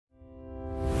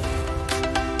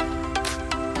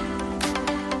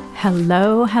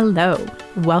Hello, hello.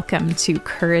 Welcome to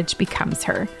Courage Becomes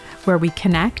Her, where we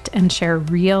connect and share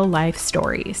real life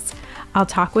stories. I'll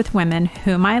talk with women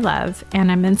whom I love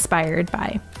and I'm inspired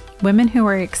by, women who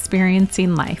are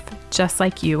experiencing life just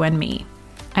like you and me.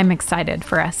 I'm excited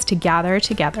for us to gather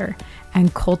together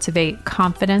and cultivate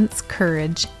confidence,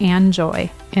 courage, and joy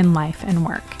in life and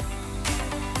work.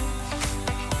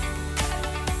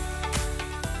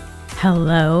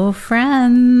 Hello,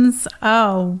 friends.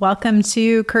 Welcome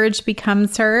to Courage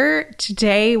Becomes Her.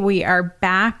 Today we are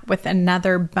back with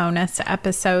another bonus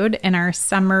episode in our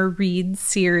summer read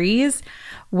series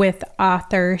with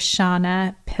author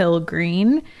Shauna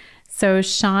Pilgreen. So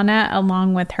Shauna,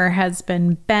 along with her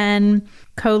husband Ben,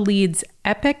 co-leads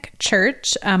Epic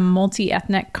Church, a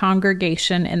multi-ethnic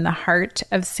congregation in the heart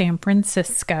of San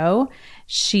Francisco.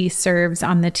 She serves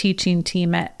on the teaching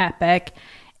team at Epic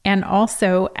and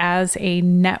also as a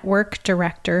network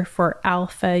director for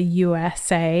Alpha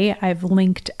USA. I've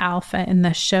linked Alpha in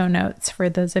the show notes for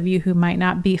those of you who might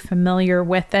not be familiar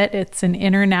with it. It's an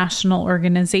international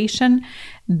organization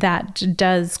that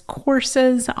does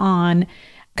courses on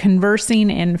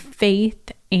conversing in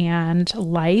faith and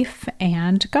life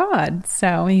and God.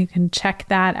 So you can check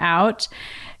that out.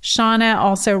 Shauna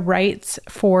also writes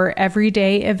for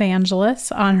Everyday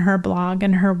Evangelists on her blog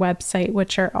and her website,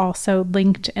 which are also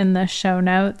linked in the show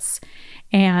notes.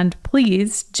 And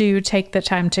please do take the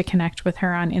time to connect with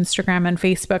her on Instagram and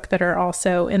Facebook that are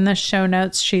also in the show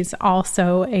notes. She's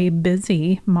also a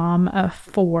busy mom of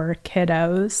 4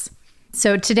 kiddos.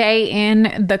 So today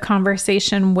in the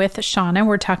conversation with Shauna,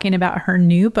 we're talking about her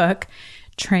new book,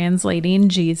 Translating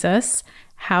Jesus: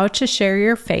 How to Share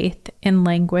Your Faith in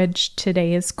Language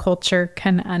Today's Culture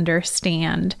Can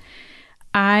Understand.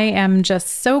 I am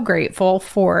just so grateful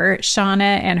for Shauna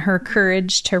and her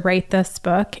courage to write this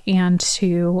book and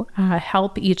to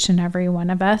help each and every one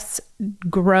of us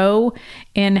grow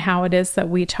in how it is that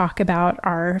we talk about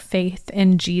our faith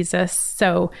in Jesus.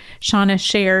 So Shauna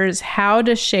shares how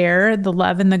to share the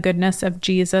love and the goodness of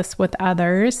Jesus with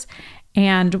others.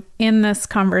 And in this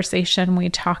conversation, we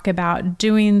talk about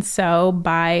doing so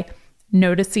by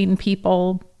noticing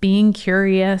people, being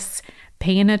curious,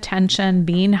 paying attention,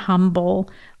 being humble,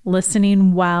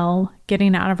 listening well,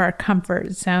 getting out of our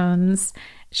comfort zones,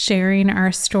 sharing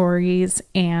our stories,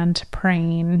 and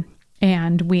praying.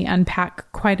 And we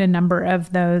unpack quite a number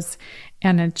of those.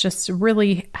 And it's just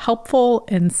really helpful,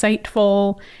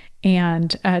 insightful,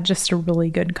 and just a really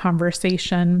good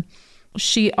conversation.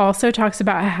 She also talks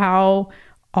about how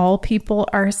all people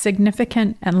are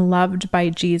significant and loved by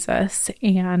Jesus,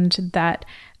 and that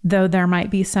though there might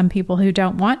be some people who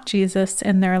don't want Jesus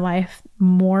in their life,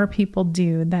 more people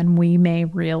do than we may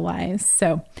realize.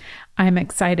 So I'm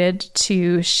excited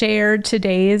to share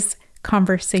today's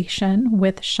conversation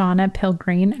with Shauna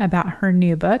Pilgreen about her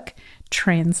new book,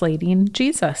 Translating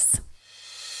Jesus.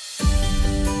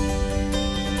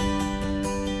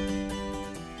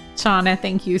 Shauna,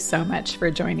 thank you so much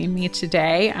for joining me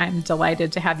today. I'm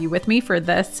delighted to have you with me for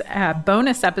this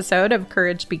bonus episode of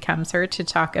Courage Becomes Her to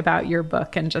talk about your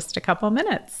book in just a couple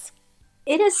minutes.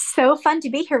 It is so fun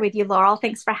to be here with you, Laurel.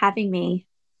 Thanks for having me.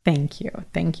 Thank you.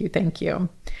 Thank you. Thank you.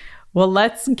 Well,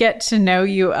 let's get to know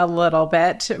you a little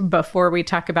bit before we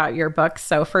talk about your book.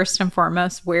 So first and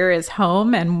foremost, where is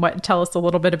home, and tell us a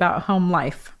little bit about home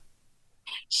life?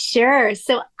 Sure.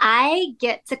 So I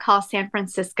get to call San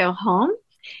Francisco home.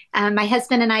 My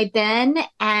husband and I, Ben,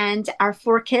 and our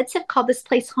 4 kids have called this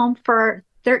place home for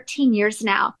 13 years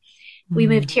now. We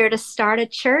moved here to start a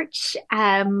church.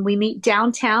 We meet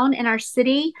downtown in our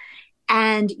city.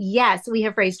 And yes, we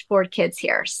have raised 4 kids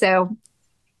here. So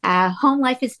home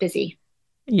life is busy.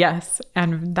 Yes.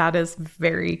 And that is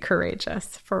very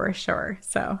courageous for sure.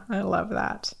 So I love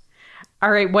that.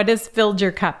 All right. What has filled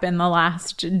your cup in the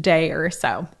last day or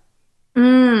so?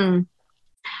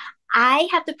 I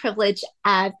have the privilege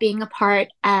of being a part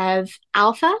of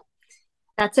Alpha.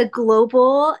 That's a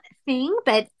global thing,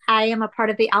 but I am a part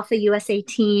of the Alpha USA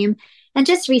team. And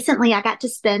just recently, I got to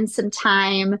spend some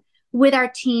time with our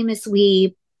team as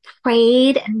we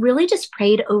prayed and really just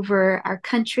prayed over our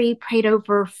country, prayed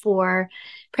over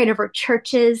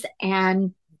churches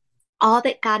and all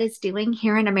that God is doing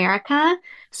here in America.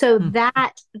 So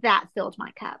that filled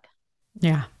my cup.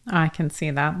 Yeah, I can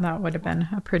see that. That would have been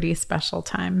a pretty special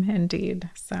time indeed.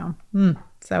 So,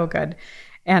 so good.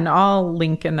 And I'll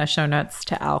link in the show notes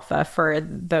to Alpha for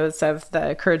those of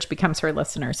the Courage Becomes Her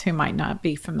listeners who might not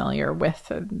be familiar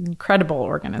with an incredible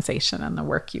organization and the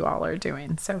work you all are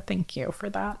doing. So thank you for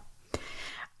that.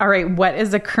 All right. What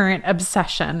is a current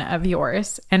obsession of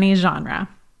yours? Any genre?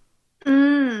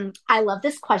 I love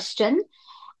this question.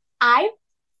 I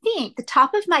think the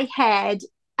top of my head,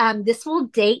 This will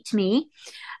date me,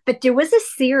 but there was a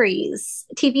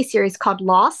TV series called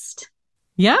Lost.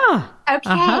 Yeah. Okay.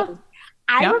 Uh-huh.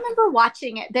 I Yep. remember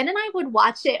watching it. Ben and I would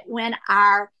watch it when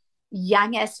our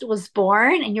youngest was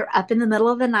born, and you're up in the middle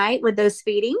of the night with those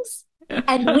feedings.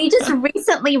 And we just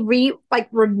recently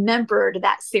remembered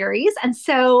that series. And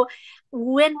so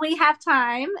when we have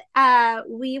time,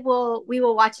 we will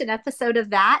watch an episode of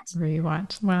that.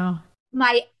 Rewatch. Wow.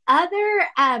 My other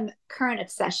current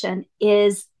obsession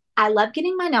is I love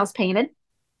getting my nails painted.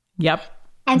 Yep.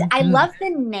 And I Mhm. love the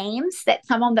names that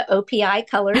come on the OPI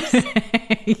colors.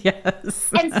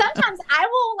 Yes. And sometimes I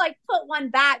will put one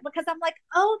back because I'm like,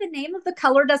 oh, the name of the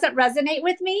color doesn't resonate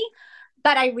with me.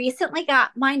 But I recently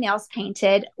got my nails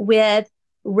painted with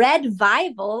Red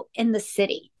Vival in the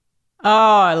City.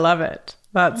 Oh, I love it.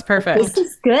 That's This perfect.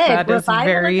 is good. That is Revival in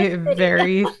very, the City.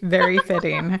 very, very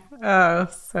fitting. Oh,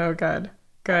 so good. A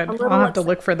Good. I'll little have to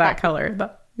look for that obsessed.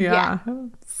 color. Yeah. Yeah,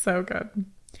 so good.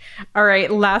 All right,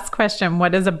 last question.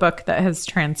 What is a book that has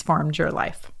transformed your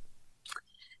life?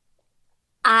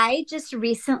 I just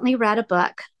recently read a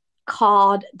book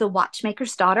called The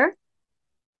Watchmaker's Daughter.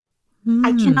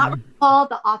 I cannot Hmm. recall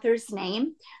the author's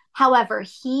name. However,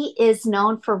 he is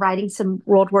known for writing some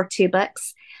World War II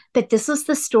books. But this was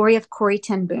the story of Corrie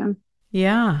Ten Boom.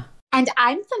 Yeah. And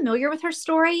I'm familiar with her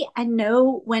story. I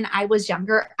know when I was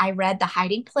younger, I read The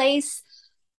Hiding Place,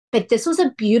 but this was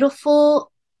a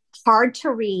beautiful, hard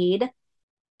to read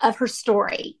of her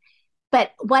story.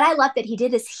 But what I love that he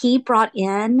did is he brought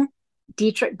in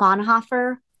Dietrich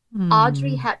Bonhoeffer,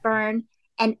 Audrey Hmm. Hepburn,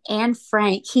 and Anne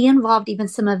Frank. He involved even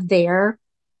some of their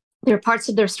parts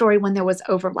of their story when there was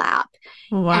overlap.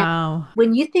 And Wow.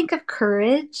 when you think of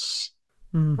courage,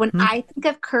 when Hmm. I think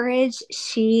of courage,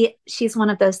 she's one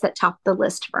of those that top the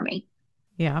list for me.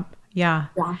 Yeah. Yeah.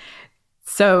 Yeah.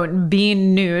 So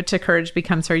being new to Courage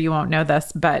Becomes Her, you won't know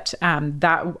this, but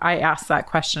that I asked that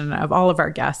question of all of our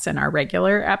guests in our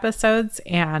regular episodes,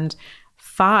 and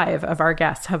 5 of our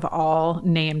guests have all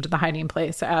named The Hiding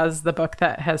Place as the book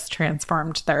that has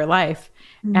transformed their life.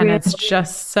 And Really? it's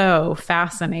just so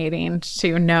fascinating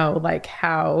to know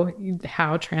how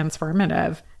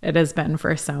transformative it has been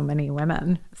for so many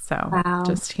women. So Wow.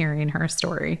 just hearing her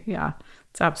story, yeah,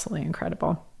 it's absolutely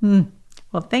incredible. Hmm.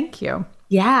 Well, thank you.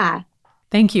 Yeah.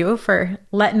 Thank you for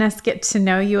letting us get to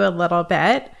know you a little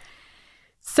bit.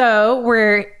 So,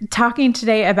 we're talking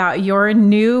today about your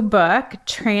new book,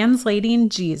 Translating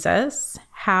Jesus: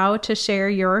 How to Share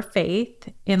Your Faith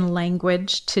in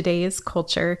Language Today's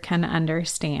Culture Can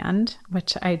Understand,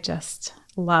 which I just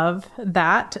love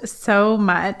that so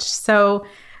much. So,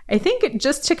 I think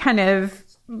just to kind of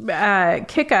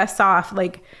kick us off,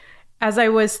 as I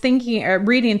was thinking,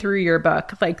 reading through your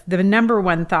book, the number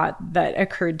one thought that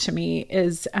occurred to me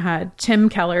is Tim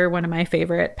Keller, one of my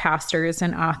favorite pastors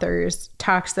and authors,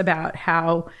 talks about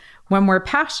how when we're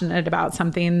passionate about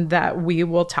something, that we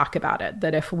will talk about it.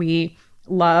 That if we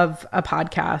love a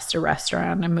podcast, a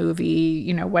restaurant, a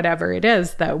movie, whatever it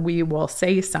is, that we will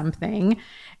say something.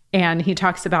 And he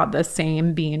talks about the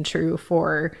same being true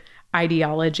for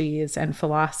ideologies and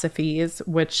philosophies,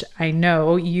 which I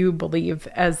know you believe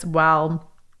as well.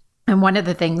 And one of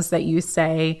the things that you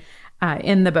say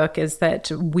in the book is that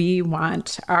we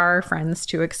want our friends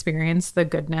to experience the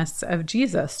goodness of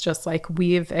Jesus, just like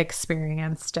we've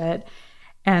experienced it.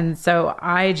 And so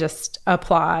I just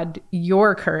applaud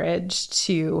your courage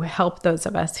to help those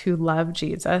of us who love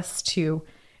Jesus to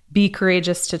be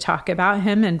courageous to talk about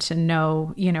him and to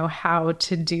know, how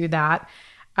to do that.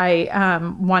 I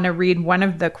want to read one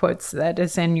of the quotes that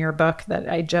is in your book that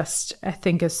I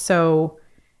think is so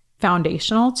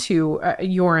foundational to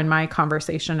your and my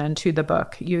conversation and to the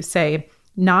book. You say,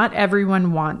 "Not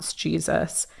everyone wants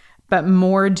Jesus, but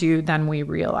more do than we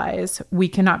realize. We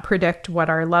cannot predict what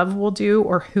our love will do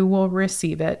or who will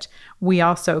receive it. We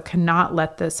also cannot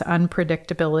let this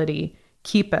unpredictability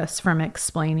keep us from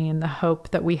explaining the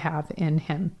hope that we have in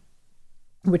him,"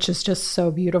 which is just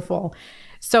so beautiful.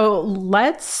 So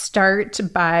let's start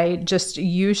by just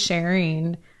you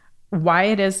sharing why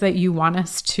it is that you want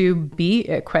us to be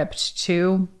equipped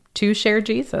to share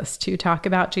Jesus, to talk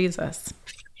about Jesus.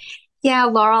 Yeah,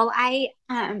 Laurel,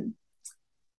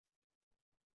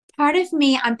 part of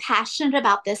me, I'm passionate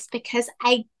about this because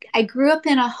I grew up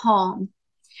in a home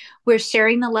where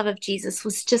sharing the love of Jesus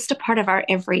was just a part of our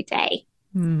everyday.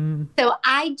 Mm. So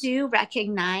I do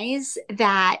recognize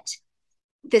that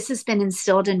this has been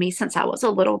instilled in me since I was a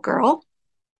little girl.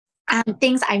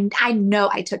 Things I know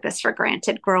I took this for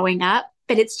granted growing up,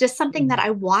 but it's just something that I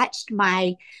watched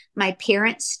my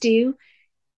parents do,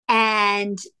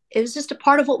 and it was just a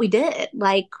part of what we did.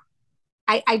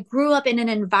 I grew up in an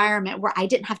environment where I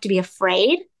didn't have to be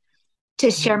afraid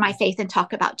to share my faith and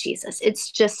talk about Jesus.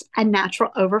 It's just a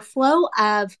natural overflow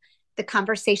of the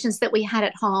conversations that we had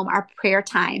at home, our prayer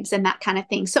times, and that kind of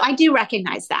thing. So I do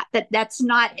recognize that that's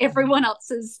not everyone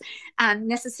else's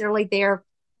necessarily their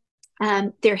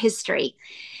history.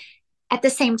 At the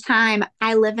same time,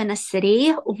 I live in a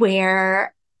city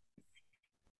where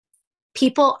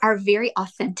people are very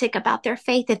authentic about their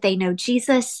faith. If they know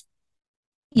Jesus,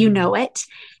 you know it.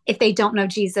 If they don't know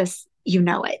Jesus, you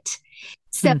know it.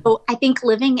 So I think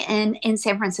living in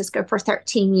San Francisco for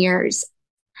 13 years,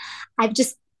 I've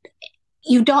just,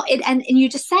 you don't, and you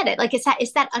just said it, like it's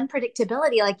that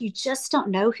unpredictability. Like you just don't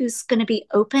know who's going to be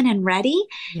open and ready.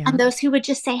 Yeah. And those who would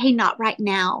just say, hey, not right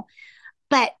now.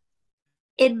 But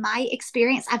in my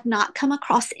experience, I've not come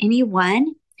across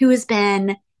anyone who has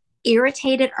been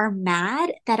irritated or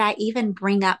mad that I even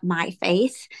bring up my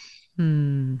faith.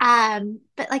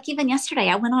 But like even yesterday,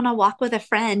 I went on a walk with a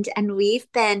friend and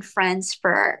we've been friends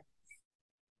for,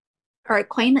 or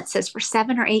acquaintances for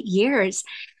 7 or 8 years.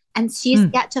 And she's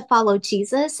yet to follow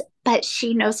Jesus, but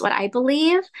she knows what I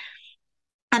believe.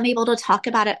 I'm able to talk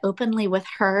about it openly with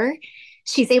her.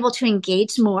 She's able to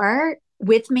engage more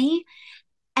with me.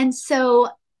 And so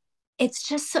it's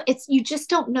just so it's you just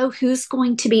don't know who's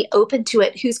going to be open to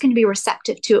it, who's going to be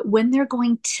receptive to it, when they're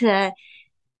going to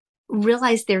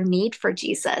realize their need for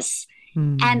Jesus.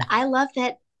 And I love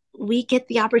that we get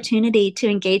the opportunity to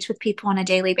engage with people on a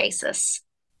daily basis.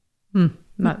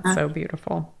 That's so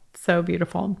beautiful. So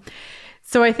beautiful.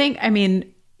 So I think, I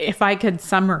mean, if I could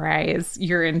summarize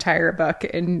your entire book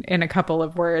in a couple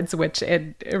of words, which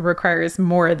it requires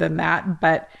more than that,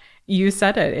 but you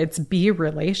said it, it's be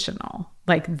relational.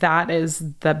 Like that is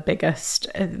the biggest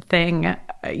thing,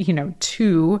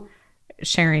 to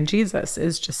sharing Jesus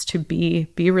is just to be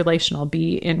relational,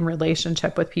 be in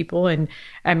relationship with people. And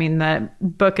I mean, the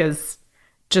book is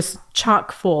just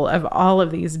chock full of all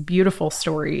of these beautiful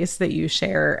stories that you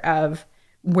share of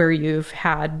where you've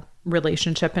had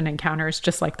relationship and encounters,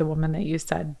 just like the woman that you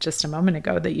said just a moment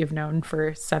ago that you've known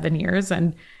for 7 years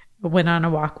and went on a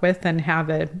walk with and have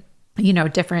a,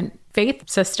 different faith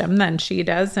system than she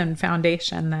does and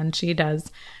foundation than she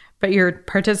does, but you're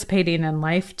participating in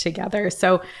life together.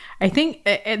 So I think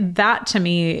that to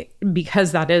me,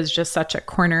 because that is just such a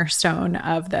cornerstone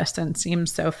of this and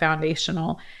seems so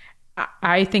foundational,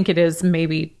 I think it is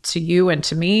maybe to you and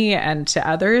to me and to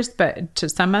others, but to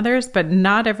some others, but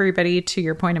not everybody, to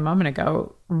your point a moment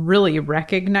ago, really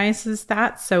recognizes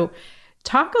that. So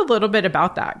talk a little bit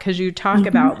about that, because you talk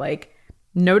about like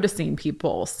noticing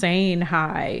people, saying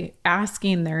hi,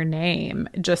 asking their name,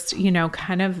 just,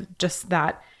 kind of just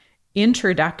that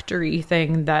introductory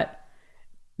thing that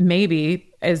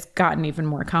maybe has gotten even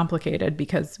more complicated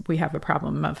because we have a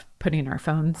problem of putting our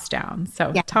phones down.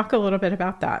 So talk a little bit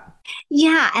about that.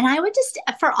 Yeah. And I would just,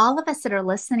 for all of us that are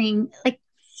listening, like,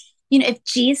 if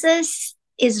Jesus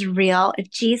is real, if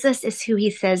Jesus is who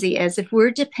he says he is, if we're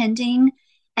depending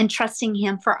and trusting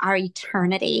him for our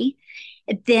eternity,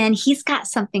 then he's got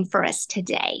something for us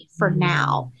today, for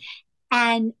now.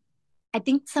 And I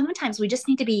think sometimes we just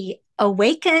need to be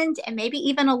awakened and maybe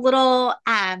even a little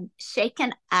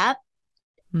shaken up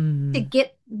to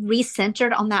get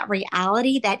recentered on that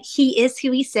reality that he is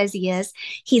who he says he is.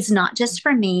 He's not just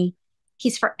for me.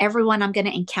 He's for everyone I'm going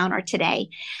to encounter today.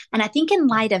 And I think in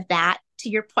light of that, to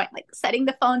your point, like setting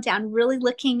the phone down, really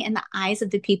looking in the eyes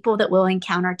of the people that we'll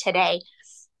encounter today,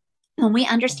 when we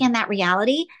understand that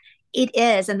reality, it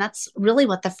is, and that's really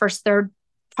what the first third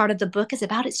part of the book is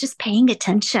about. It's just paying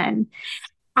attention.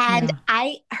 And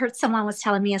I heard someone was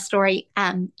telling me a story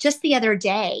just the other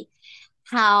day,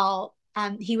 how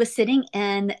he was sitting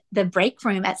in the break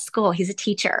room at school. He's a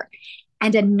teacher,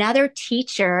 and another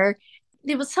teacher,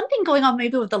 there was something going on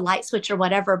maybe with the light switch or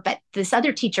whatever, but this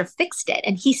other teacher fixed it.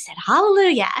 And he said,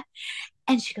 hallelujah.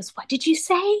 And she goes, what did you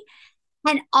say?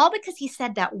 And all because he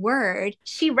said that word,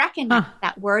 she recognized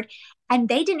that word. And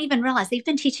they didn't even realize they've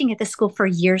been teaching at the school for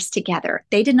years together.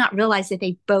 They did not realize that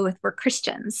they both were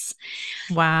Christians.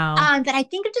 Wow. But I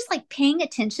think of just like paying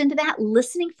attention to that,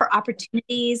 listening for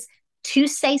opportunities to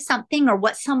say something or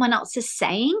what someone else is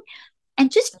saying,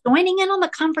 and just joining in on the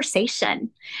conversation.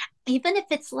 Even if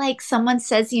it's like someone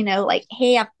says, like,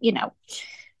 hey,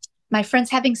 my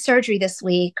friend's having surgery this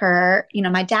week, or,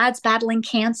 my dad's battling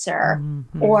cancer,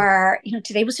 or,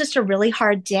 today was just a really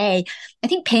hard day. I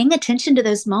think paying attention to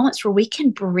those moments where we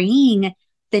can bring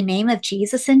the name of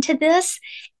Jesus into this,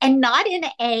 and not in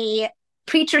a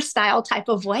preacher style type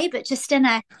of way, but just in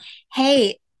a,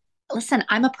 hey, listen,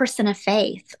 I'm a person of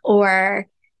faith, or,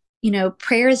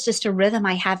 prayer is just a rhythm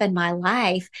I have in my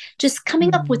life. Just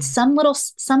coming up with some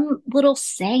little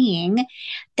saying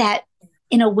that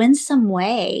in a winsome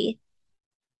way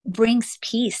brings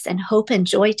peace and hope and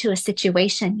joy to a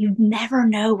situation, you never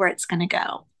know where it's going to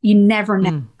go. You never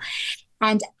know. Mm.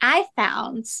 And I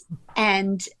found,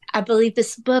 and I believe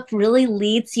this book really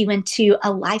leads you into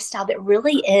a lifestyle that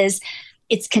really is,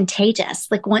 it's contagious.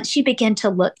 Like once you begin to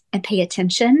look and pay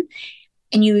attention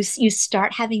and you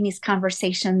start having these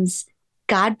conversations,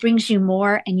 God brings you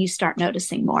more and you start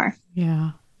noticing more.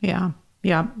 Yeah. Yeah.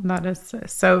 Yeah. That is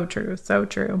so true. So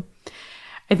true.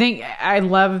 I think I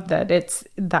love that it's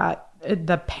that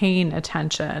the paying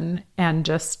attention and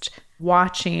just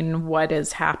watching what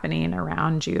is happening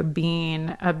around you,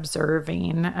 being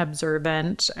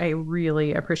observant. I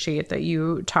really appreciate that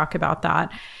you talk about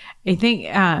that. I think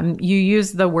you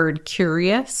use the word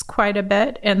curious quite a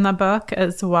bit in the book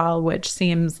as well, which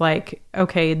seems like,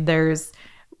 okay,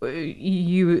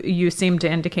 you seem to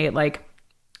indicate like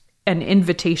an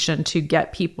invitation to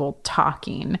get people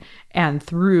talking, and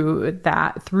through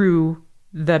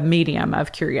the medium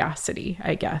of curiosity,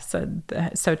 I guess.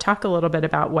 So talk a little bit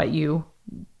about what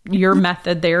your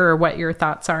method there, or what your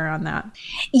thoughts are on that.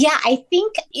 Yeah, I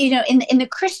think, in the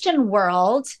Christian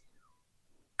world,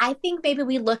 I think maybe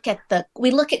we look at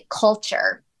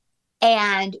culture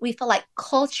and we feel like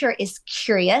culture is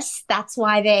curious. That's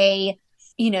why they,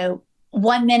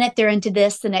 1 minute they're into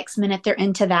this, the next minute they're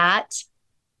into that.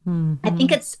 Mm-hmm.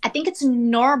 I think it's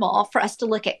normal for us to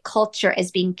look at culture as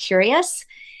being curious.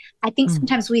 I think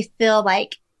sometimes we feel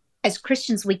like as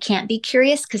Christians, we can't be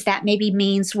curious because that maybe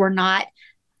means we're not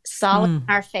solid in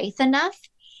our faith enough.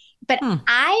 But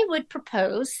I would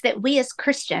propose that we as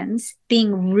Christians,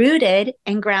 being rooted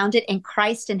and grounded in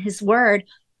Christ and his word,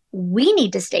 we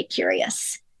need to stay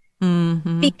curious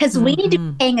because we need to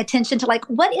be paying attention to, like,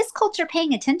 what is culture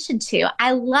paying attention to?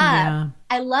 I love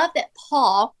that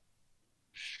Paul,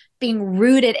 being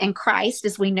rooted in Christ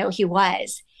as we know he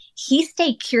was, he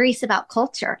stayed curious about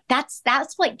culture. That's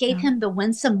what gave him the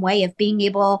winsome way of being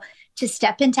able to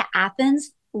step into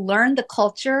Athens, learn the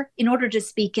culture in order to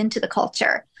speak into the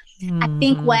culture. I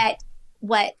think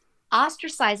what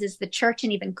ostracizes the church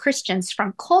and even Christians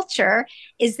from culture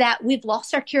is that we've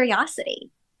lost our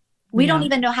curiosity. We don't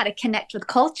even know how to connect with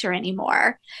culture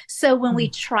anymore. So when we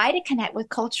try to connect with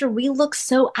culture, we look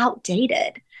so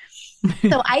outdated.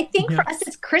 So I think for us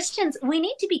as Christians, we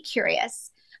need to be curious,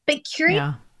 but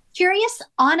curious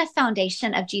on a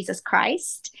foundation of Jesus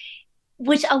Christ,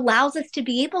 which allows us to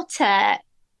be able to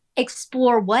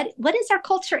explore what is our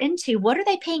culture into? What are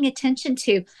they paying attention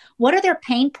to? What are their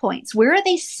pain points? Where are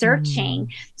they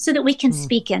searching so that we can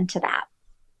speak into that?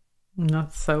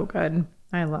 That's so good.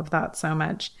 I love that so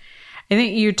much. I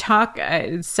think you talk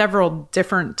several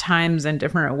different times in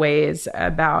different ways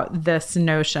about this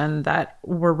notion that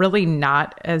we're really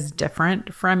not as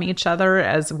different from each other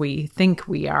as we think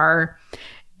we are.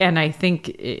 And I think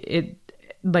it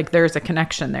like there's a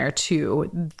connection there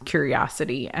to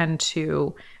curiosity and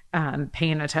to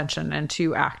paying attention and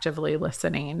to actively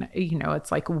listening.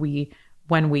 It's like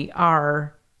when we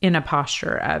are in a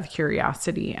posture of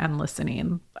curiosity and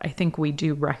listening, I think we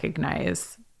do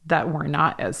recognize that we're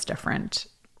not as different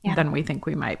than we think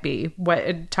we might be.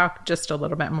 Talk just a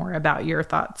little bit more about your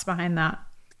thoughts behind that.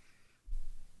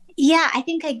 Yeah, I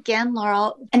think again,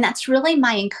 Laurel, and that's really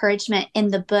my encouragement in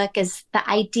the book, is the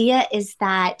idea is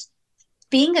that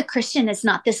being a Christian is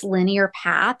not this linear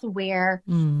path where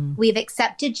we've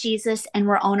accepted Jesus and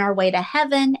we're on our way to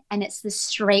heaven and it's this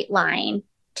straight line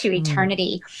to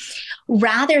eternity.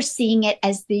 Rather, seeing it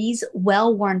as these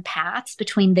well-worn paths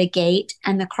between the gate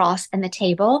and the cross and the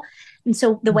table. And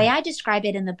so the way I describe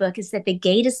it in the book is that the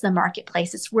gate is the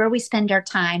marketplace. It's where we spend our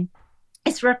time.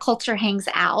 It's where culture hangs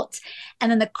out.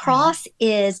 And then the cross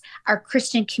is our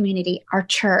Christian community, our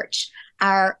church,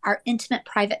 our intimate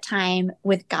private time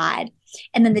with God.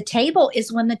 And then the table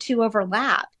is when the two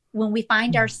overlap, when we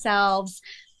find ourselves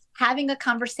having a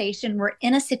conversation, we're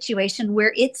in a situation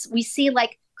where we see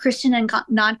like Christian and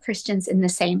non-Christians in the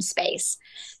same space.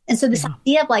 And so this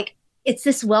idea of like, it's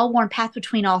this well-worn path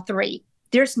between all three.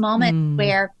 There's moments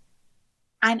where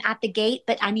I'm at the gate,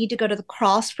 but I need to go to the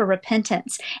cross for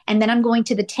repentance. And then I'm going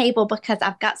to the table because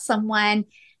I've got someone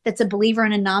that's a believer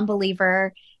and a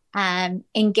non-believer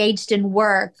engaged in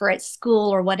work or at school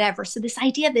or whatever. So this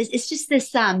idea of this, it's just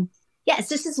this, it's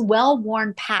just this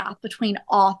well-worn path between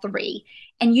all three.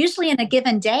 And usually in a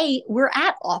given day, we're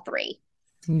at all three.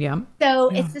 Yeah. So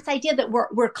it's this idea that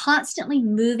we're constantly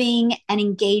moving and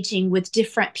engaging with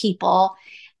different people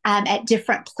at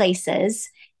different places.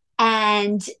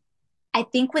 And I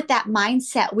think with that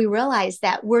mindset, we realize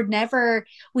that we never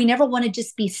want to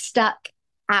just be stuck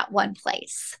at one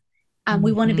place.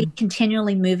 We want to be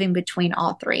continually moving between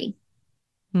all three.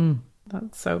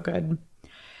 That's so good.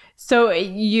 So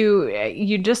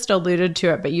you just alluded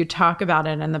to it, but you talk about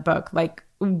it in the book. Like,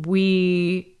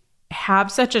 we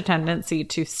have such a tendency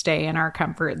to stay in our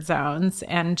comfort zones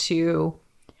and to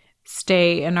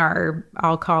stay in our,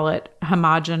 I'll call it,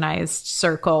 homogenized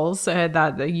circles.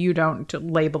 That you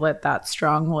don't label it that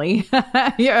strongly.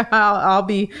 Yeah, I'll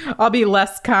be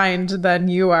less kind than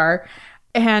you are.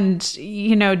 And,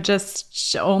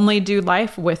 just only do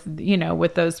life with,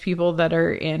 with those people that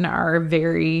are in our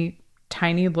very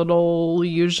tiny little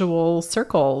usual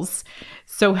circles.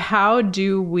 So how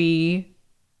do we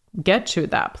get to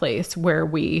that place where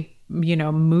we,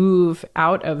 move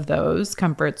out of those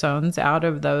comfort zones, out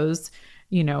of those,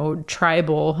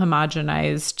 tribal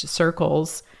homogenized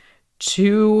circles,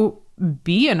 to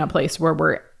be in a place where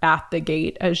we're at the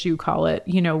gate, as you call it,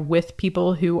 with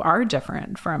people who are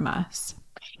different from us?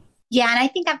 Yeah, and I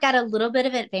think I've got a little bit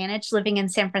of advantage living in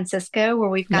San Francisco, where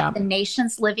we've got the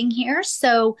nations living here.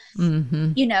 So,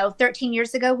 13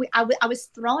 years ago, I was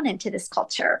thrown into this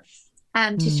culture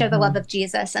to share the love of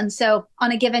Jesus. And so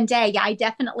on a given day, I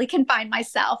definitely can find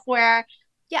myself where,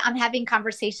 I'm having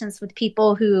conversations with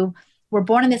people who were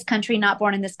born in this country, not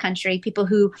born in this country, people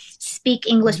who speak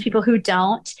English, people who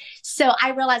don't. So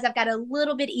I realize I've got a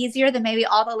little bit easier than maybe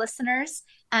all the listeners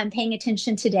paying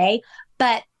attention today.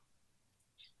 But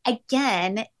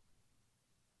again,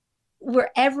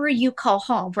 wherever you call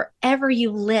home, wherever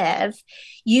you live,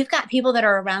 you've got people that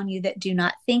are around you that do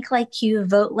not think like you,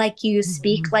 vote like you,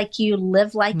 speak like you,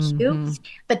 live like you.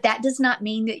 But that does not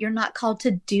mean that you're not called to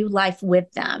do life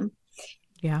with them.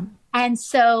 Yeah. And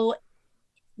so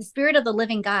the Spirit of the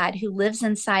living God who lives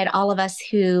inside all of us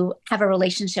who have a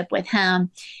relationship with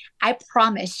him, I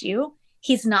promise you,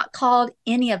 he's not called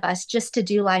any of us just to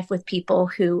do life with people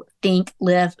who think,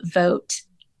 live, vote,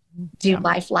 do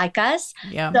life like us.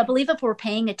 Yeah. So I believe if we're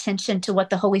paying attention to what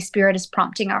the Holy Spirit is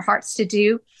prompting our hearts to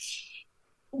do,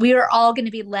 we are all going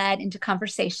to be led into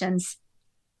conversations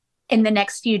in the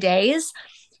next few days,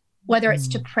 whether it's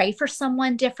to pray for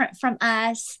someone different from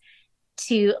us,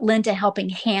 to lend a helping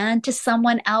hand to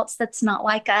someone else that's not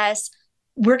like us.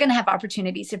 We're going to have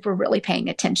opportunities if we're really paying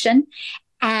attention.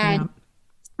 And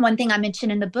one thing I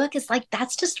mentioned in the book is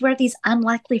that's just where these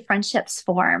unlikely friendships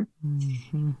form.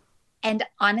 And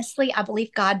honestly, I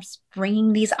believe God's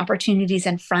bringing these opportunities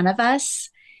in front of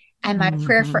us. And my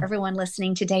prayer for everyone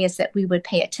listening today is that we would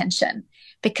pay attention,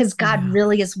 because God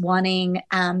really is wanting,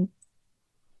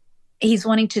 he's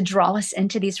wanting to draw us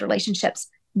into these relationships,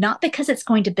 not because it's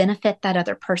going to benefit that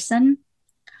other person,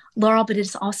 Laurel, but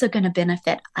it's also going to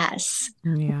benefit us.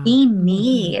 Yeah.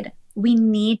 We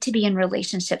need to be in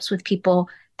relationships with people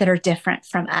that are different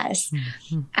from us.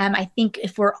 I think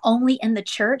if we're only in the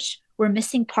church, we're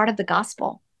missing part of the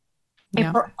gospel.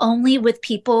 If we're only with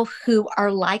people who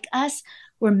are like us,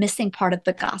 we're missing part of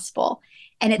the gospel.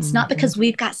 And it's not because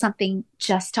we've got something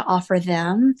just to offer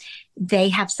them. They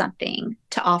have something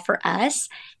to offer us.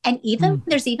 And even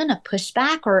there's even a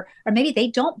pushback, or maybe they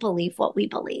don't believe what we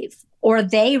believe, or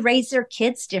they raise their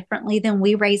kids differently than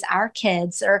we raise our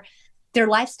kids, or their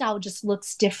lifestyle just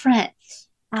looks different.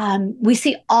 We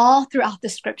see all throughout the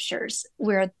scriptures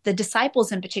where the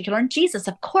disciples in particular, and Jesus,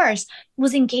 of course,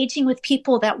 was engaging with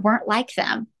people that weren't like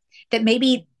them, that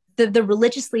maybe the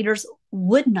religious leaders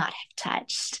would not have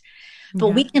touched. But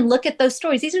we can look at those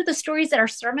stories. These are the stories that our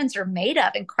sermons are made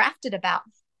of and crafted about.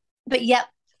 But yet,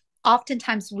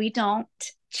 oftentimes we don't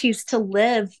choose to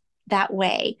live that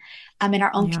way in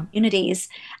our own communities.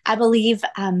 I believe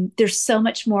there's so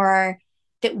much more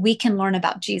that we can learn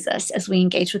about Jesus as we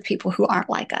engage with people who aren't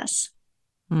like us.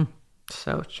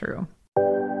 So true.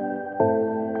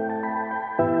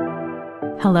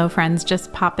 Hello, friends.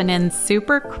 Just popping in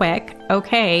super quick.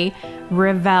 Okay,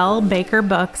 Revell Baker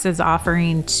Books is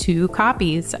offering 2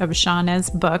 copies of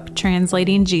Shauna's book,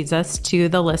 Translating Jesus, to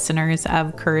the listeners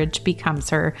of Courage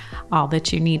Becomes Her. All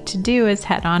that you need to do is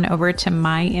head on over to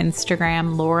my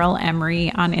Instagram, Laurel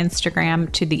Emery on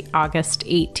Instagram, to the August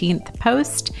 18th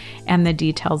post, and the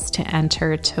details to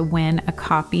enter to win a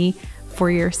copy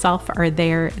for yourself are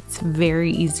there. It's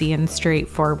very easy and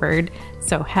straightforward.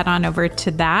 So head on over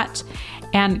to that.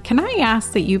 And can I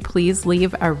ask that you please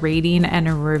leave a rating and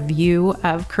a review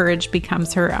of Courage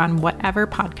Becomes Her on whatever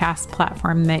podcast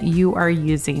platform that you are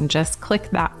using. Just click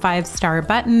that 5-star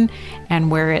button, and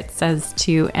where it says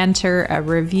to enter a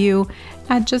review,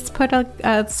 just put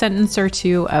a sentence or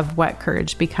 2 of what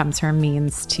Courage Becomes Her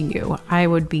means to you. I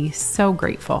would be so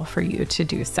grateful for you to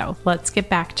do so. Let's get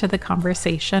back to the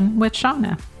conversation with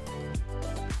Shauna.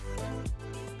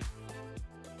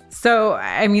 So,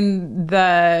 I mean,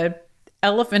 the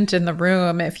elephant in the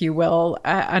room, if you will,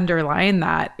 underline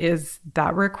that is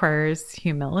that requires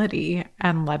humility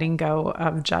and letting go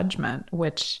of judgment,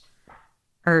 which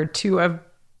are two of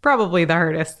probably the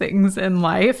hardest things in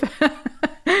life.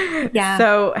 Yeah.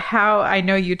 So, how I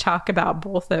know you talk about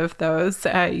both of those,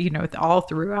 all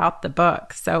throughout the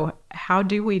book. So, how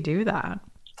do we do that?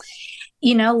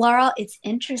 Laurel, it's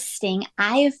interesting.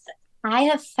 I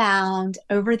have found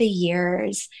over the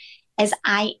years as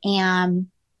I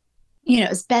am,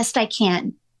 as best I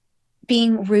can,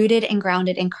 being rooted and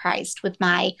grounded in Christ with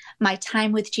my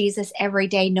time with Jesus every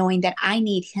day, knowing that I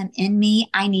need him in me.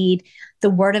 I need the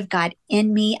word of God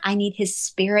in me. I need his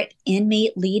spirit in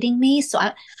me, leading me.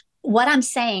 What I'm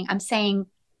saying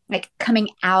like coming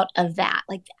out of that,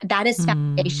 like that is Mm,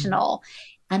 foundational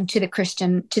to the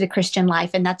Christian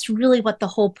life. And that's really what the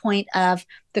whole point of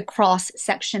the cross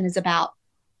section is about.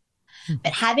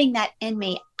 But mhm. having that in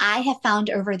me, I have found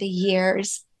over the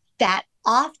years that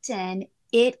often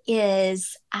it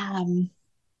is, and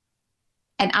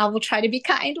I will try to be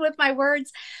kind with my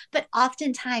words, but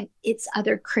oftentimes it's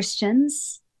other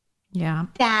Christians Yeah.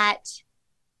 that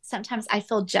sometimes I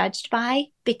feel judged by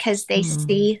because they Mm,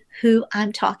 see who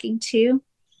I'm talking to.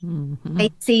 mhm, They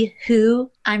see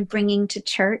who I'm bringing to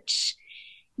church.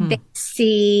 They mm,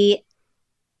 see,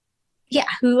 yeah,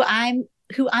 who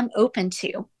I'm open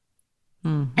to.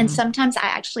 And mhm. sometimes I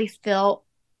actually feel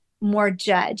more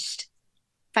judged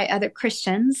by other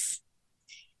Christians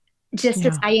just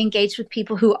as Yeah. I engage with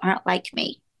people who aren't like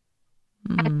me.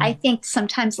 And I Mm, think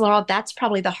sometimes, Laurel, that's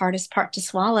probably the hardest part to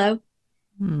swallow.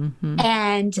 mhm,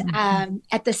 And mhm.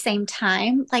 at the same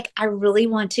time, like I really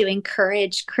want to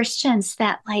encourage Christians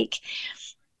that like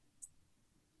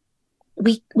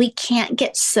we can't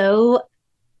get so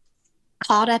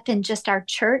caught up in just our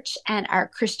church and our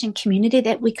Christian community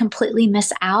that we completely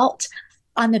miss out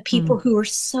on the people Mm, who are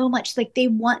so much like they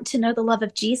want to know the love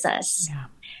of Jesus. yeah.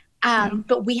 Yeah.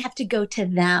 But we have to go to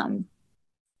them.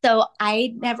 So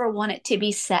I never want it to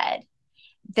be said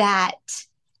that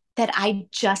I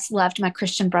just loved my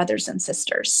Christian brothers and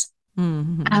sisters.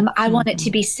 Mhm, I want it to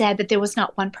mhm. be said that there was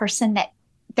not one person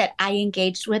that I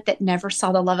engaged with that never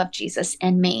saw the love of Jesus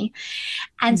in me.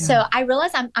 And Yeah. so I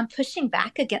realize I'm pushing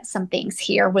back against some things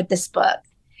here with this book.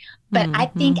 But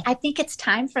Mhm, I think it's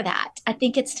time for that. I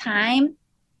think it's time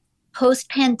post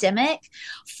pandemic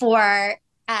for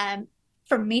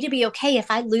for me to be okay if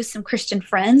I lose some Christian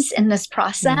friends in this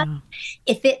process, yeah.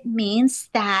 if it means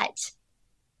that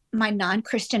my non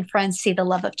Christian friends see the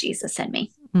love of Jesus in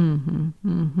me. Mhm,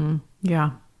 mhm.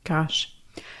 Yeah. Gosh.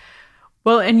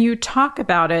 Well, and you talk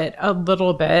about it a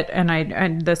little bit,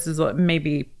 and this is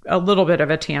maybe a little bit of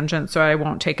a tangent, so I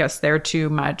won't take us there too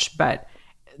much, but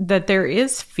that there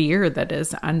is fear that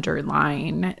is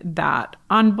underlying that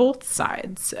on both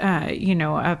sides,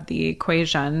 of the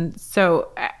equation. So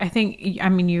I think, I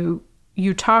mean,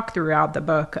 you talk throughout the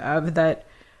book of that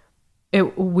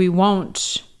we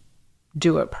won't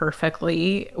do it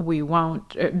perfectly. We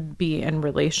won't be in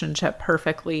relationship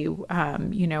perfectly.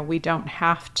 We don't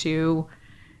have to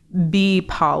be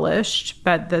polished,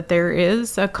 but that there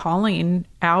is a calling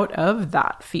out of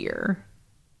that fear.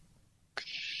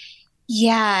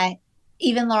 Yeah.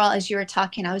 Even Laurel, as you were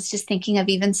talking, I was just thinking of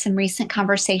even some recent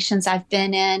conversations I've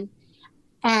been in.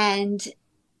 And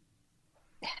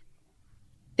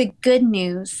the good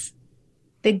news,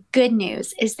 the good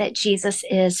news is that Jesus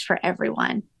is for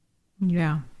everyone.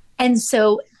 Yeah. And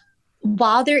so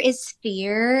while there is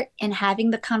fear in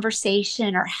having the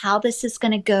conversation or how this is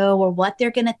going to go or what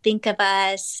they're going to think of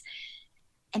us,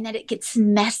 and that it gets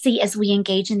messy as we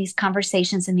engage in these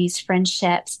conversations and these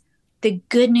friendships, the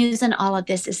good news in all of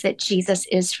this is that Jesus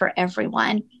is for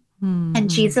everyone and Hmm.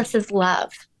 Jesus is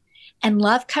love and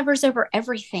love covers over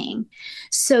everything.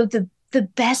 So the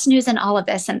best news in all of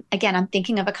this, and again, I'm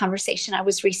thinking of a conversation I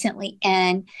was recently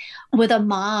in with a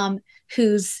mom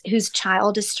whose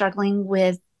child is struggling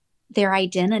with their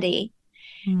identity.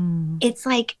 Hmm. It's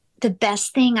like the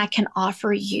best thing I can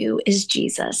offer you is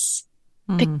Jesus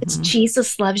because Hmm.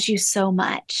 Jesus loves you so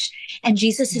much and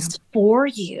Jesus Yeah. is for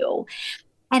you.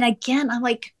 And again, I'm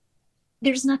like,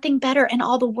 there's nothing better in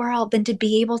all the world than to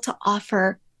be able to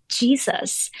offer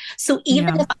Jesus. So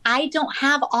even Yeah. if I don't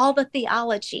have all the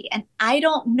theology and I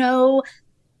don't know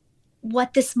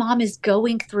what this mom is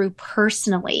going through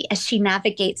personally as she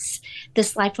navigates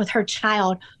this life with her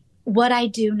child, what I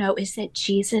do know is that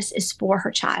Jesus is for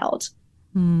her child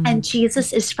Hmm. and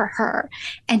Jesus is for her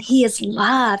and he is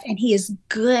love and he is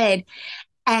good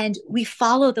and we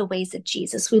follow the ways of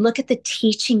Jesus. We look at the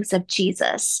teachings of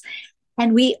Jesus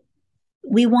and we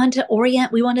want to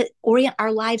orient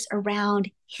our lives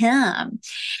around him.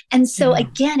 And so Yeah.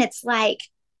 again, it's like,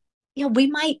 we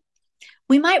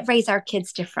might raise our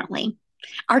kids differently.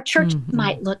 Our church Hmm.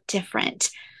 might look different.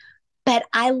 But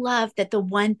I love that the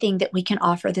one thing that we can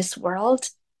offer this world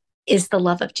is the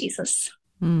love of Jesus.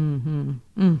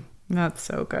 Mm-hmm. That's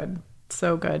so good.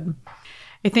 So good.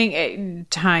 I think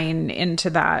tying into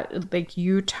that, like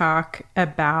you talk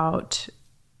about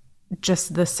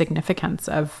just the significance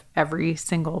of every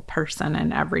single person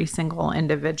and every single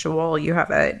individual. You have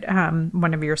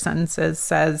one of your sentences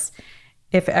says,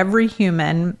 if every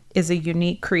human is a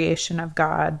unique creation of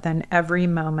God, then every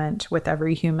moment with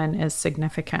every human is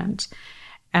significant.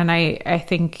 And I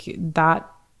think that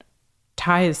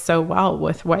ties so well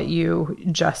with what you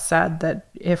just said, that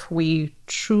if we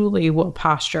truly will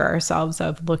posture ourselves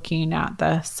of looking at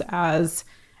this as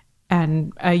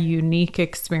a unique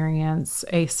experience,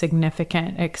 a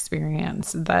significant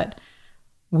experience, that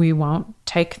we won't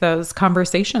take those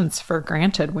conversations for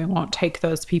granted. We won't take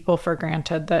those people for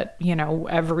granted, that,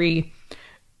 every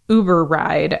Uber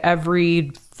ride,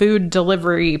 every food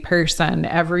delivery person,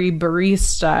 every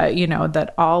barista,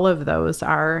 that all of those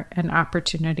are an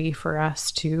opportunity for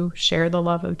us to share the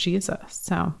love of Jesus.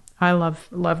 So I love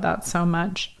that so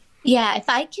much. Yeah, if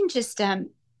I can just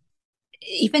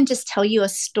even just tell you a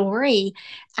story.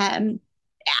 I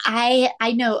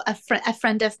know a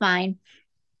friend of mine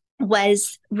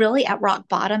was really at rock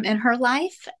bottom in her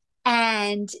life,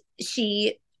 and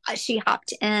she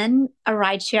hopped in a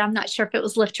ride share. I'm not sure if it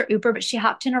was Lyft or Uber, but she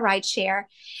hopped in a ride share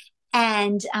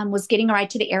and was getting a ride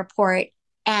to the airport.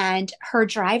 And her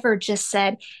driver just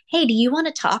said, "Hey, do you want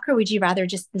to talk, or would you rather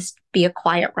just this be a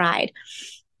quiet ride?"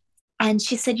 And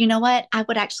she said, "You know what? I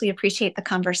would actually appreciate the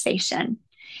conversation."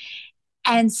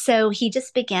 And so he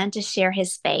just began to share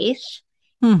his faith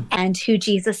and who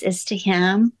Jesus is to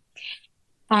him.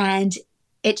 And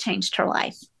it changed her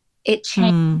life. It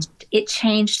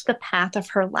changed the path of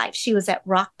her life. She was at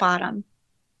rock bottom.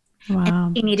 Wow.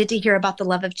 And she needed to hear about the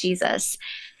love of Jesus.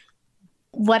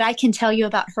 What I can tell you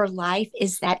about her life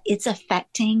is that it's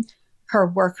affecting her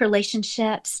work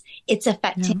relationships. It's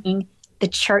affecting the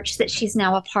church that she's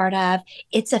now a part of.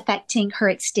 It's affecting her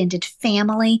extended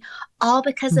family, all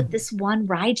because of this one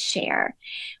ride share.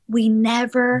 We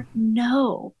never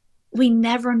know. We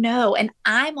never know. And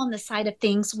I'm on the side of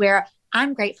things where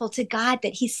I'm grateful to God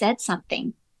that he said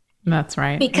something. That's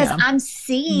right. Because I'm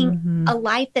seeing a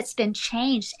life that's been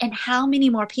changed, and how many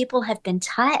more people have been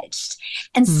touched.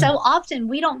 And so often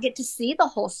we don't get to see the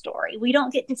whole story. We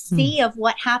don't get to see of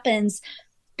what happens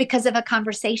because of a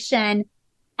conversation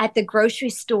at the grocery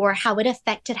store, how it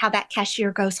affected how that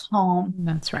cashier goes home.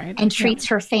 That's right. And treats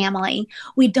her family.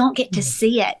 We don't get to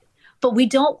see it, but we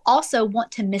don't also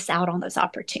want to miss out on those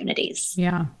opportunities.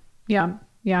 Yeah.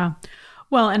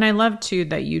 Well, and I love too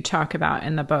that you talk about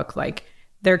in the book, like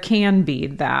there can be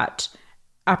that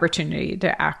opportunity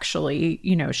to actually,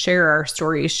 share our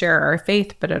stories, share our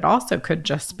faith, but it also could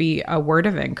just be a word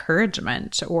of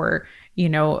encouragement, or,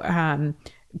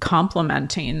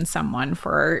 complimenting someone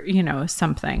for,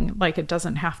 something. Like it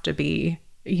doesn't have to be,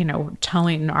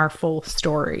 telling our full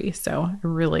story. So I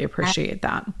really appreciate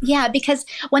that. Yeah, because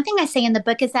one thing I say in the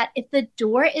book is that if the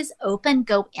door is open,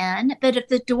 go in, but if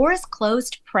the door is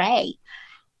closed, pray.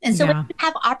 And so when you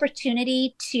have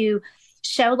opportunity to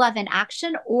show love in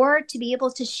action, or to be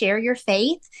able to share your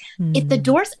faith, if the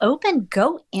door's open,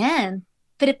 go in.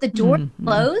 But if the door is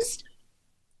closed,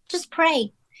 just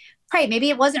pray. Pray. Maybe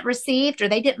it wasn't received, or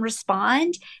they didn't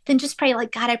respond. Then just pray,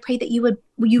 like, God, I pray that you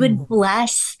would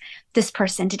bless this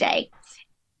person today.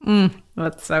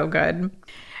 That's so good.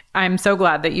 I'm so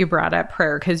glad that you brought up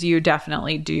prayer, because you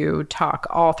definitely do talk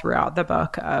all throughout the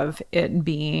book of it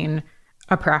being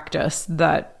a practice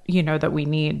that, that we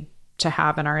need to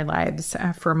have in our lives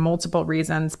for multiple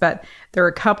reasons. But there are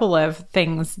a couple of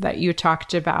things that you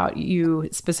talked about. You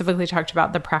specifically talked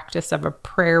about the practice of a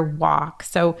prayer walk.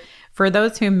 So for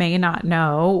those who may not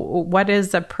know, what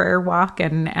is a prayer walk,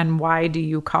 and why do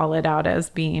you call it out as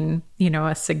being,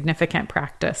 a significant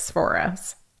practice for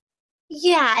us?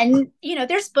 Yeah. And,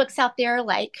 there's books out there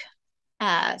like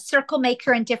Circle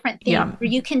Maker and different things where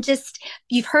you can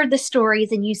you've heard the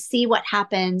stories and you see what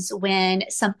happens when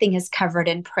something is covered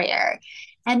in prayer.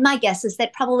 And my guess is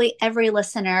that probably every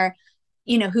listener,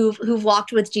 who've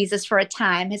walked with Jesus for a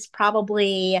time has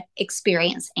probably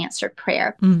experienced answered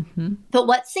prayer. But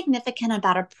what's significant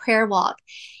about a prayer walk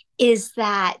is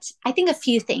that I think a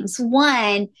few things.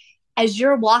 One, as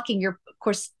you're walking, you're of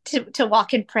course to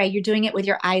walk and pray, you're doing it with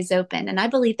your eyes open. And I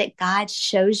believe that God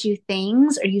shows you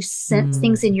things, or you sense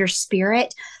things in your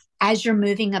spirit as you're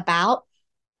moving about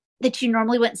that you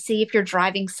normally wouldn't see if you're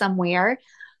driving somewhere.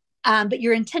 But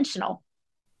you're intentional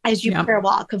as you prayer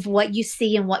walk of what you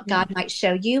see and what God might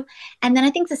show you. And then I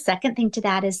think the second thing to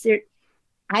that is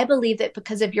I believe that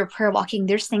because of your prayer walking,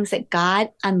 there's things that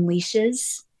God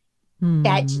unleashes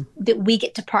that Mm. we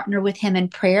get to partner with him in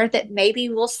prayer that maybe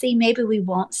we'll see, maybe we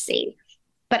won't see.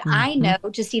 But I Hmm. know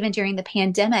just even during the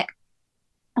pandemic,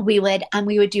 we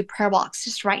would do prayer walks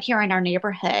just right here in our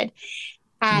neighborhood.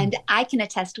 And I can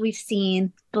attest, we've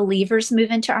seen believers move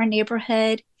into our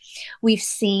neighborhood. We've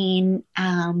seen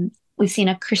we've seen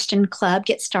a Christian club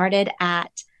get started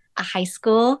at a high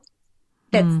school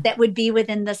Mm. that would be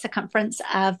within the circumference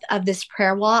of this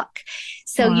prayer walk.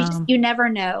 So Wow. you never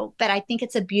know, but I think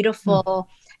it's a Mm. beautiful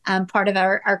part of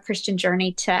our Christian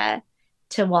journey to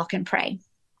walk and pray.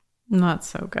 That's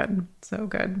so good. So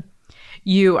good.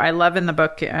 I love in the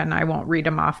book, and I won't read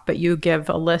them off, but you give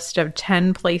a list of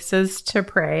 10 places to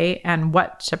pray and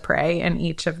what to pray in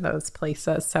each of those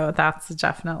places. So that's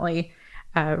definitely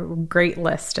a great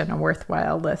list and a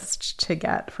worthwhile list to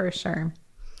get for sure.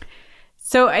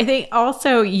 So I think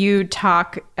also you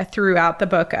talk throughout the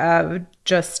book of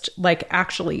just like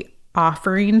actually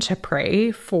offering to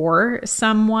pray for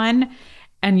someone.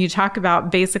 And you talk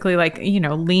about basically like,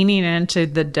 leaning into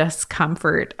the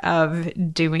discomfort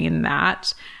of doing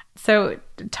that. So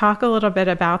talk a little bit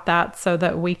about that so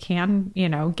that we can,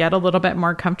 get a little bit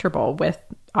more comfortable with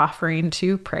offering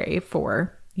to pray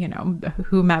for,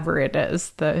 whomever it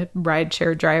is, the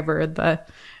rideshare driver, the,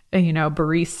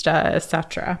 barista,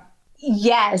 etc.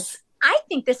 Yes, I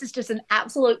think this is just an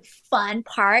absolute fun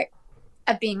part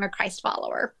of being a Christ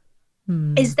follower.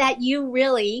 Hmm. Is that you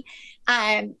really,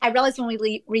 I realize when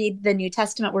we read the New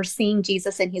Testament, we're seeing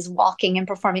Jesus and he's walking and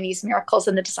performing these miracles,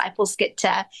 and the disciples get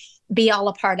to be all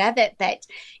a part of it. But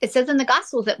it says in the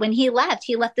Gospels that when he left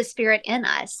the Spirit in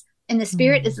us, and the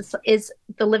Spirit Hmm. is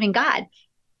the living God.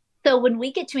 So when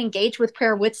we get to engage with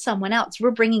prayer with someone else, we're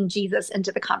bringing Jesus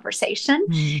into the conversation.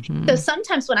 So Hmm.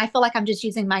 sometimes when I feel like I'm just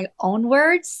using my own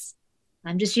words,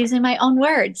 I'm just using my own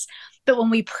words. But when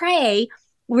we pray,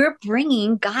 we're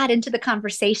bringing God into the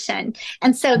conversation.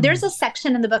 And so there's a Hmm.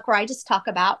 section in the book where I just talk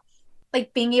about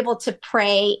like being able to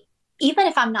pray, even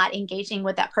if I'm not engaging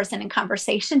with that person in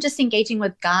conversation, just engaging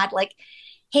with God, like,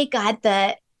 hey, God,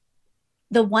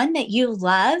 the one that you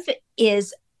love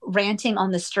is ranting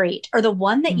on the street, or the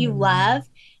one that you love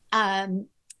Hmm. um,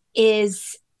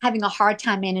 is having a hard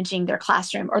time managing their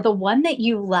classroom, or the one that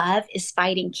you love is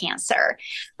fighting cancer.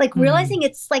 Like realizing Hmm.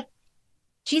 it's like,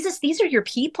 Jesus, these are your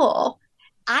people.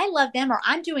 I love them, or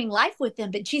I'm doing life with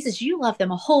them, but Jesus, you love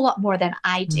them a whole lot more than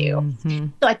I do. Hmm.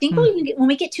 So I think Hmm. when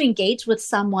we get to engage with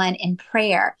someone in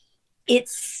prayer,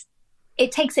 it's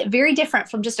it takes it very different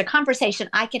from just a conversation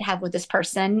I could have with this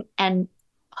person and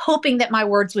hoping that my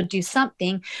words would do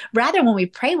something. Rather, when we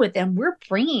pray with them, we're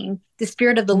bringing the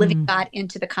Spirit of the living Hmm. God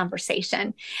into the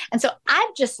conversation. And so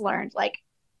I've just learned like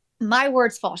my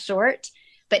words fall short,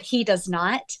 but He does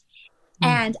not.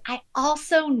 And I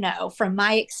also know from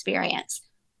my experience,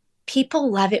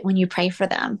 people love it when you pray for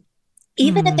them.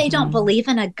 Even if they don't Hmm. believe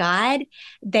in a God,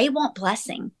 they want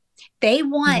blessing. They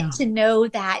want Yeah. to know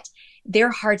that their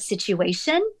hard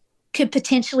situation could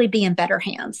potentially be in better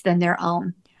hands than their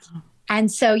own.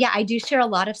 And so, yeah, I do share a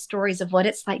lot of stories of what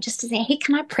it's like just to say, hey,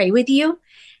 can I pray with you?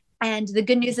 And the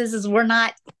good news is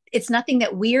it's nothing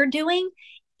that we're doing.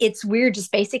 We're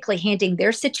just basically handing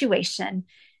their situation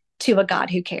to a God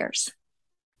who cares.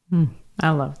 Mm,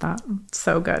 I love that.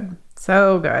 So good.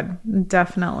 So good.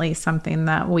 Definitely something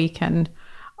that we can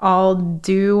all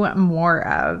do more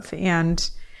of. And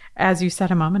as you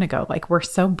said a moment ago, like we're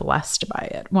so blessed by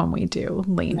it when we do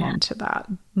lean Yeah. into that.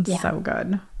 It's Yeah. so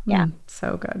good. Yeah.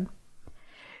 So good.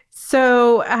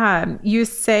 So you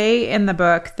say in the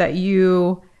book that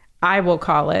I will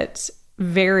call it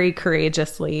very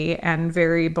courageously and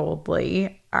very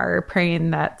boldly, are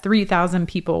praying that 3,000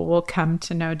 people will come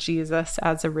to know Jesus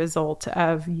as a result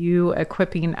of you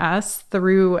equipping us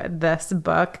through this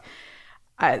book.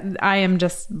 I am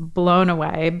just blown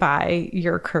away by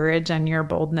your courage and your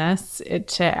boldness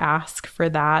to ask for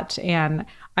that. And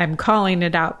I'm calling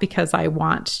it out because I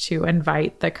want to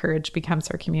invite the Courage Becomes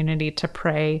Her community to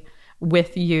pray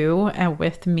with you and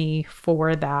with me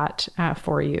for that,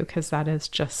 for you, because that is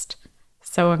just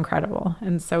so incredible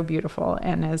and so beautiful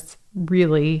and is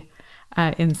really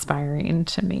inspiring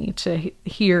to me to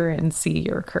hear and see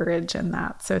your courage in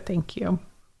that. So thank you.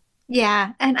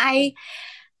 Yeah. And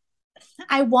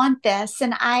I want this,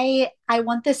 and I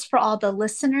want this for all the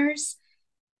listeners,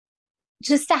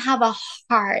 just to have a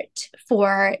heart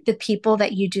for the people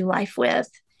that you do life with.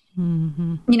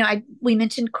 Hmm. We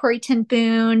mentioned Corey Ten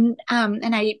Boom,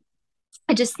 and I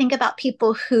just think about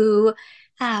people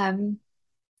um,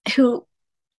 who,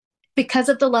 because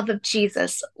of the love of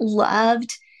Jesus,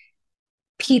 loved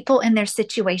people in their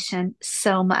situation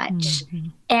so much. Hmm.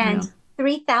 And Yeah.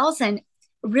 3,000.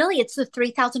 really it's the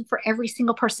 3,000 for every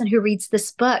single person who reads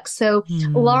this book. So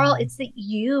Laurel, it's that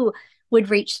you would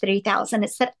reach 3,000.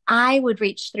 It's that I would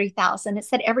reach 3,000. It's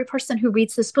that every person who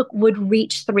reads this book would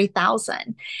reach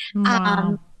 3,000.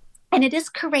 Wow. And it is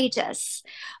courageous.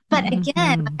 But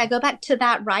again, I go back to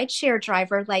that rideshare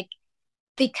driver, like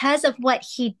because of what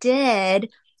he did,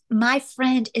 my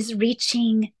friend is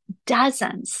reaching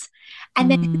dozens.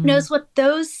 And then who knows what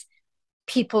those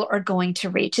people are going to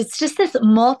reach. It's just this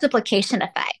multiplication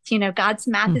effect. You know, God's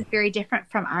math is very different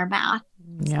from our math.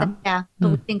 Yeah. So, yeah,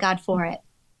 believe in God for it.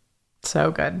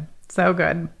 So good. So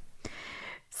good.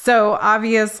 So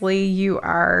obviously you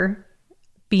are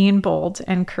being bold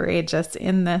and courageous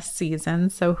in this season.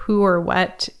 So who or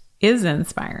what is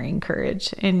inspiring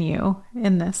courage in you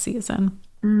in this season?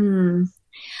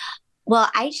 Well,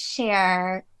 I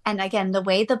share, and again, the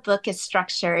way the book is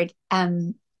structured,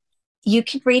 you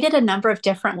could read it a number of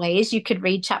different ways. You could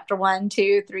read chapter 1,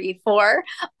 2, 3, 4,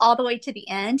 all the way to the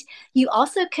end. You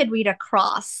also could read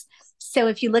across. So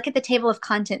if you look at the table of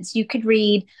contents, you could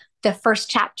read the first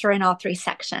chapter in all 3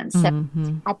 sections. So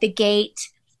at the gate,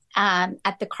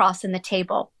 at the cross, and the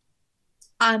table.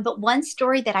 But one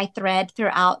story that I thread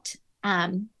throughout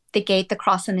the gate, the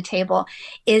cross, and the table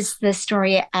is the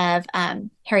story of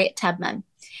Harriet Tubman.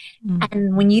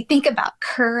 And when you think about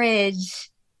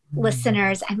courage,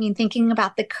 listeners, I mean, thinking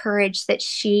about the courage that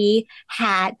she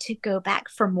had to go back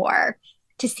for more,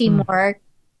 to see more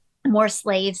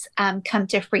slaves come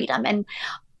to freedom. And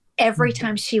every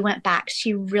time she went back,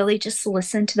 she really just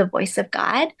listened to the voice of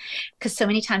God, because so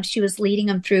many times she was leading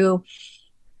them through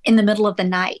in the middle of the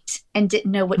night and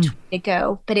didn't know which way to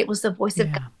go. But it was the voice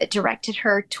of God that directed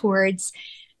her towards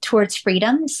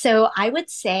freedom. So I would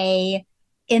say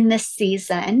in this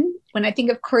season, when I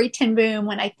think of Corrie ten Boom,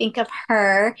 when I think of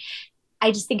her,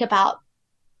 I just think about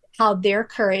how their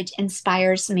courage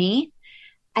inspires me.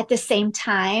 At the same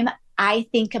time, I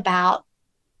think about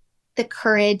the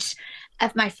courage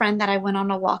of my friend that I went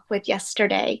on a walk with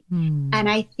yesterday. And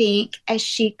I think as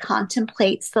she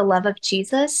contemplates the love of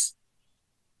Jesus,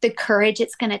 the courage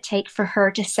it's going to take for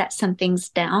her to set some things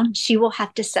down, she will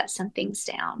have to set some things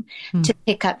down to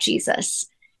pick up Jesus.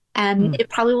 And it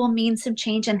probably will mean some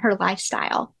change in her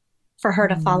lifestyle for her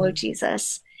to follow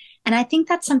Jesus. And I think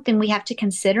that's something we have to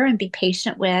consider and be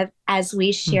patient with as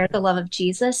we share the love of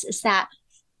Jesus, is that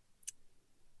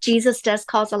Jesus does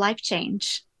cause a life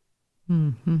change.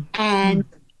 And,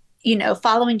 you know,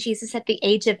 following Jesus at the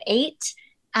age of 8,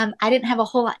 I didn't have a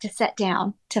whole lot to set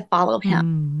down to follow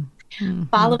him.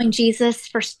 Following Jesus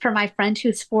for my friend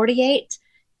who's 48,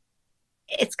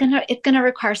 it's gonna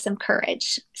require some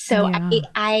courage. So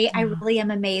I really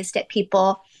am amazed at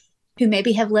people who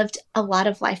maybe have lived a lot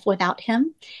of life without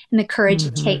him, and the courage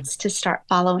it takes to start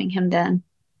following him then.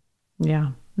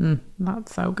 Yeah.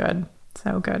 That's so good.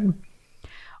 So good.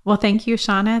 Well, thank you,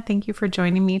 Shauna. Thank you for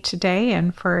joining me today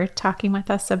and for talking with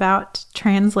us about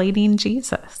translating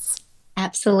Jesus.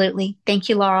 Absolutely. Thank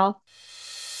you, Laurel.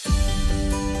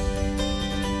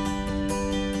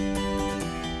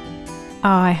 Oh,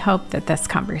 I hope that this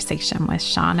conversation with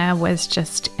Shauna was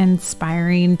just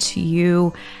inspiring to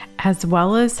you, as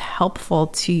well as helpful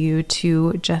to you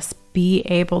to just be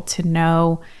able to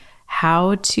know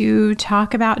how to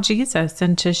talk about Jesus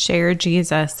and to share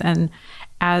Jesus. And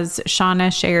as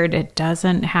Shauna shared, it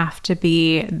doesn't have to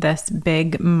be this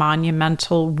big,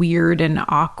 monumental, weird, and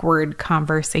awkward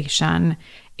conversation.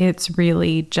 It's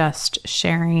really just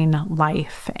sharing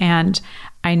life. And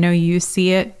I know you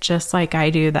see it just like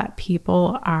I do, that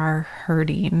people are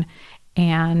hurting.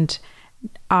 And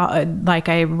like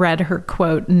I read her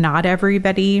quote, not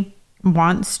everybody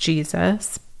wants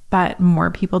Jesus, but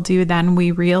more people do than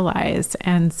we realize.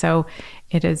 And so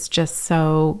it is just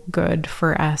so good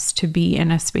for us to be in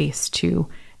a space to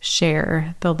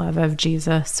share the love of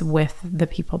Jesus with the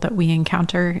people that we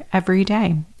encounter every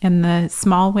day, in the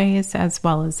small ways as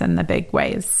well as in the big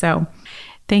ways. So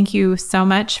thank you so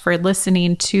much for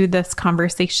listening to this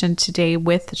conversation today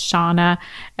with Shauna.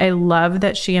 I love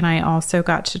that she and I also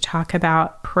got to talk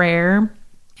about prayer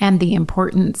and the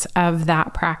importance of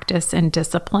that practice and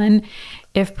discipline.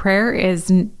 If prayer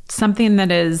is something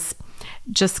that is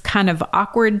just kind of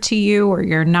awkward to you, or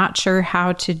you're not sure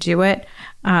how to do it,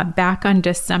 back on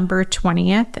December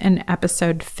 20th in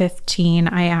episode 15,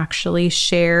 I actually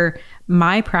share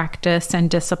my practice and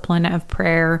discipline of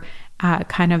prayer,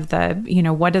 kind of the,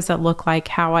 what does it look like,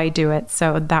 how I do it.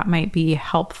 So that might be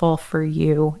helpful for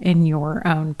you in your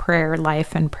own prayer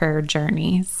life and prayer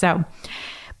journey. So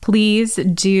please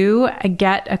do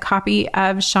get a copy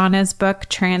of Shauna's book,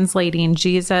 Translating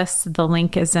Jesus. The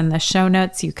link is in the show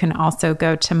notes. You can also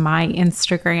go to my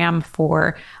Instagram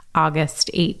for August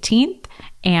 18th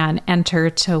and enter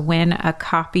to win a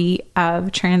copy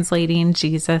of Translating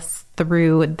Jesus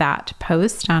through that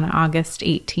post on August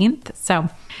 18th. So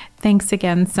thanks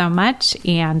again so much.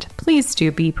 And please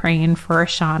do be praying for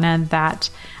Shauna that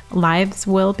lives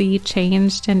will be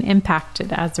changed and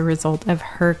impacted as a result of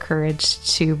her courage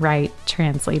to write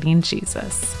Translating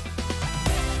Jesus.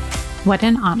 What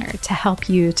an honor to help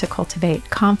you to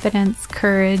cultivate confidence,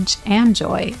 courage, and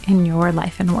joy in your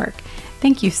life and work.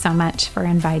 Thank you so much for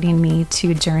inviting me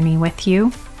to journey with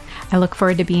you. I look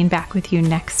forward to being back with you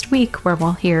next week, where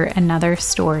we'll hear another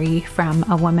story from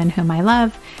a woman whom I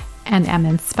love and am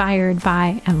inspired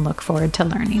by and look forward to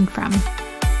learning from.